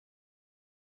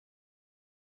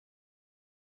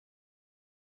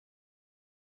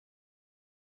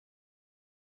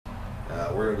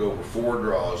We're going to go over 4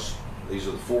 draws. These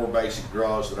are the 4 basic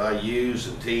draws that I use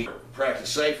and teach. Practice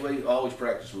safely, always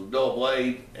practice with a dull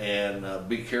blade, and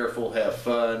be careful, have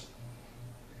fun.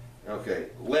 Okay,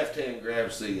 left hand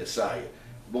grabs the saya.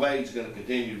 Blade's going to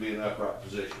continue to be in an upright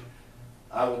position.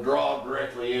 I will draw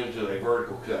directly into a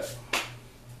vertical cut.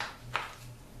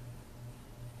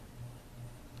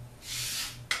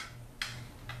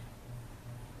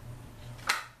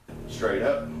 Straight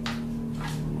up.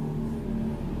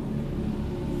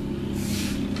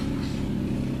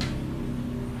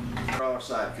 Draw a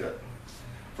side cut.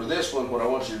 For this one, what I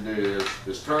want you to do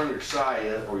is turn your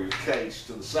saya or your case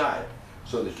to the side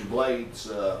so that your blade's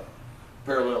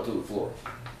parallel to the floor.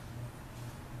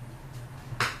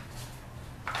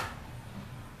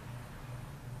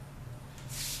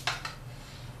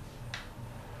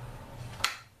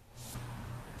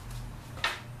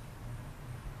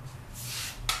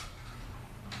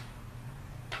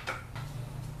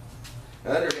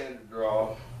 Underhanded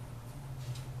draw,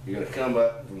 you're going to come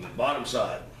up from the bottom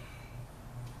side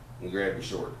and grab your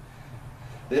sword.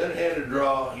 The underhanded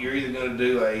draw, you're either going to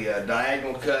do a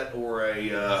diagonal cut or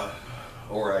a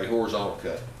horizontal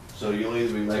cut. So you'll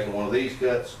either be making one of these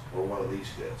cuts or one of these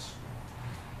cuts.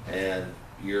 And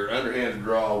your underhanded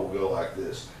draw will go like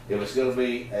this. If it's going to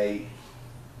be a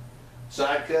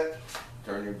side cut,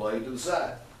 turn your blade to the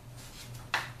side.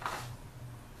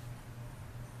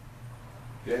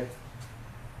 Okay?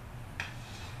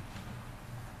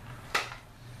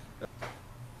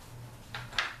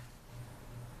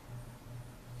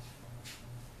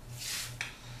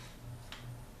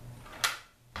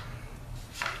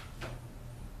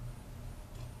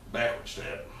 Backward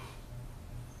step.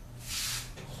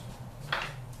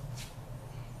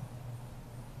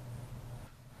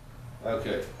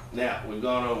 Okay, now we've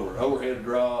gone over overhead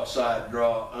draw, side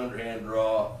draw, underhand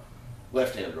draw,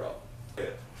 left hand draw.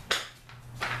 Okay.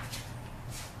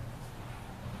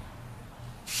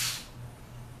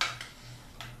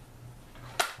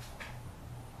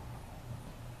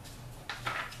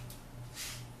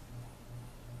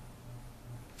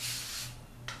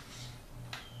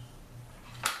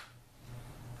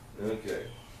 Okay,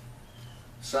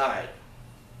 side.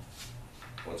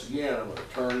 Once again, I'm going to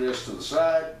turn this to the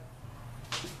side.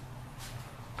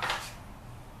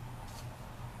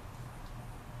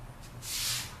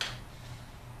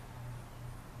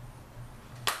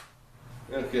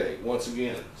 Okay, once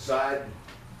again, side.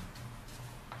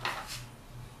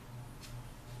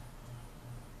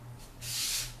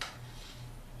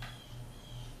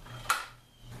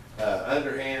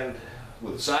 Underhand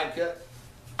with a side cut.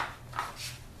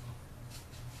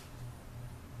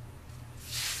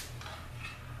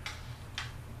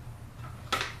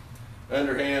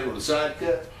 Underhand with a side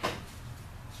cut.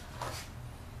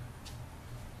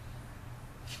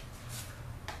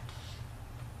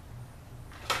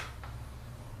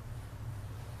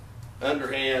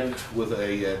 Underhand with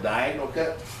a diagonal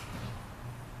cut.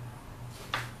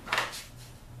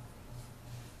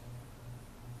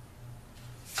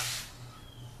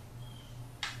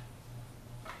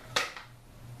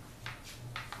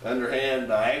 Underhand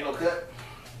diagonal cut.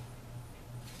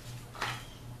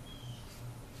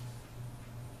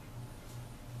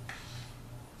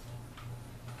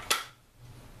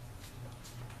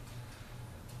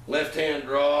 Left hand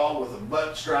draw with a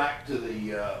butt strike to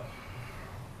the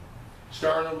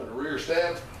sternum and a rear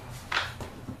stab.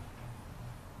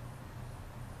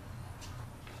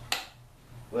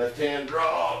 Left hand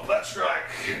draw, butt strike,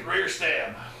 rear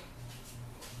stab.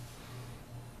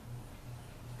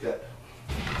 Cut.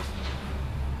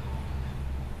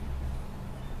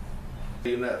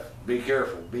 Enough. Be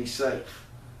careful. Be safe.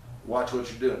 Watch what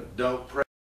you're doing. Don't press.